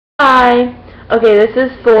Hi. Okay, this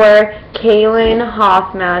is for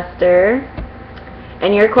Kaylyn-Hoffmaster.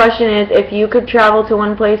 And your question is, if you could travel to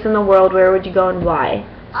one place in the world, where would you go and why?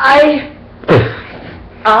 I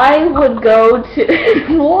would go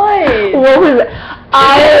to what? What was it?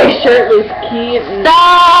 Shirtless Keaton.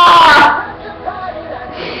 Stop!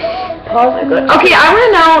 Possibly. Okay, I want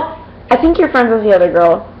to know. I think you're friends with the other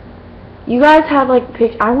girl. You guys have like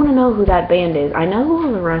I want to know who that band is. I know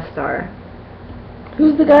who the rest are.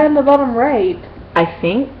 Who's the guy in the bottom right? I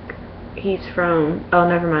think he's from. Oh,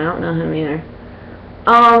 never mind. I don't know him either.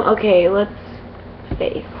 Okay, let's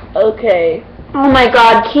face. Okay. Oh my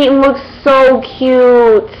God, Keaton looks so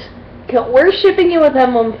cute. We're shipping you with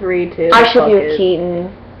M13 too. I ship you with Keaton.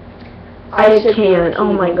 I can't.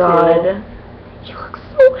 Oh my God. You look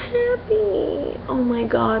so happy. Oh my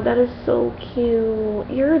God, that is so cute.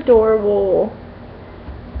 You're adorable.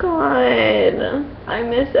 God, I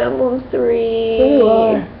miss Emblem 3.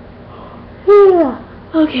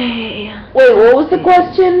 Okay. Wait, what was the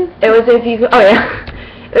question? It was if you could. Oh yeah.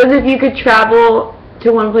 It was if you could travel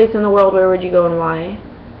to one place in the world. Where would you go and why?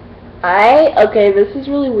 Okay, this is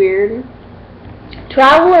really weird.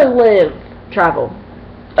 Travel or live? Travel.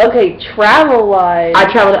 Okay, travel-wise. I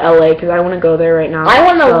travel to LA because I want to go there right now. I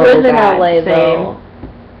want to live in bad. LA though.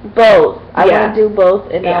 Both. I want to do both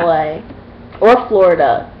in LA. Or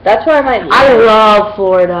Florida. That's where I might live. I love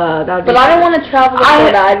Florida. That would be but I don't want to travel to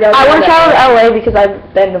Florida. I want to travel to LA because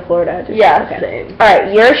I've been to Florida. Yeah, same.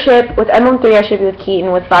 Alright, your ship with Emblem 3, I ship you with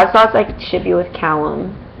Keaton. With 5 sauce, I ship you with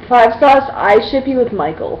Callum. 5 sauce, I ship you with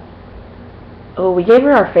Michael. Oh, we gave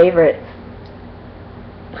her our favorites.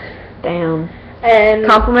 Damn. And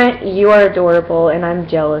compliment, you are adorable, and I'm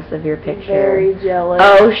jealous of your picture. Very jealous.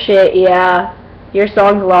 Oh shit, yeah. Your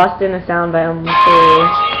song's Lost in the Sound by Emblem 3.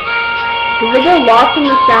 Does it go lost in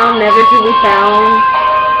the sound, never to be found?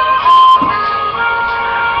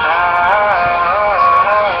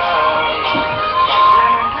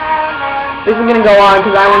 This is gonna go on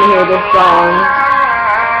because I want to hear this song.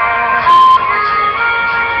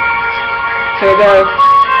 Here it goes.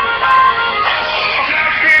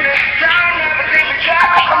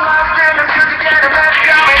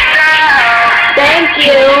 Thank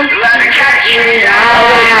you. You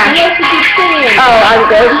have to keep singing. Oh, I'm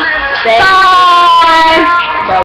good. Bye.